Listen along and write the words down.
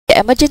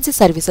emergency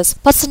services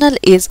personnel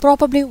is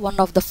probably one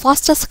of the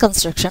fastest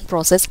construction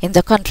process in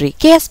the country.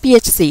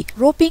 KSPHC,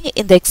 roping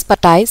in the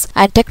expertise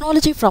and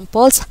technology from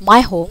Pearl's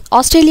My Home,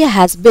 Australia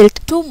has built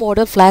 2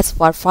 model flats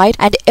for fire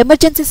and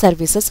emergency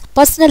services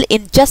personnel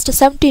in just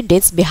 17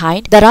 days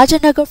behind the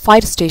Rajanagar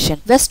fire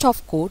station west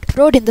of Court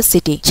Road in the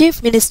city.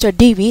 Chief Minister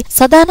D.V.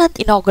 Sadanand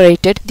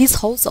inaugurated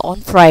this house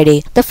on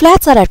Friday. The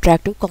flats are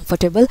attractive,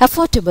 comfortable,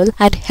 affordable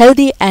and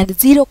healthy and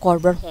zero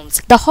carbon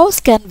homes. The house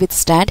can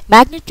withstand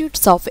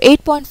magnitudes of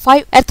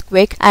 8.5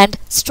 earthquake and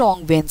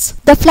strong winds.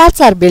 The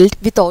flats are built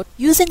without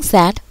using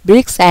sand,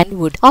 bricks and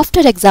wood.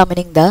 After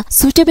examining the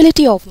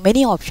suitability of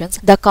many options,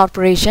 the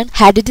corporation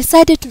had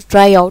decided to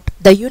try out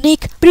the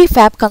unique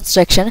prefab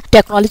construction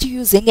technology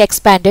using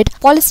expanded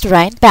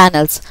polystyrene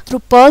panels through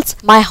Pearl's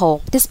My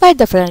Home. Despite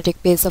the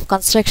frenetic pace of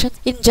construction,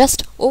 in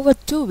just over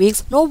 2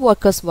 weeks, no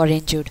workers were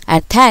injured.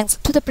 And thanks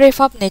to the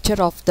prefab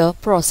nature of the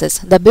process,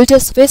 the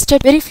builders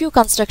wasted very few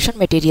construction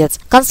materials.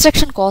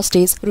 Construction cost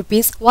is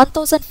Rs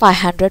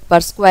 1,500 per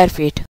square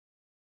feet.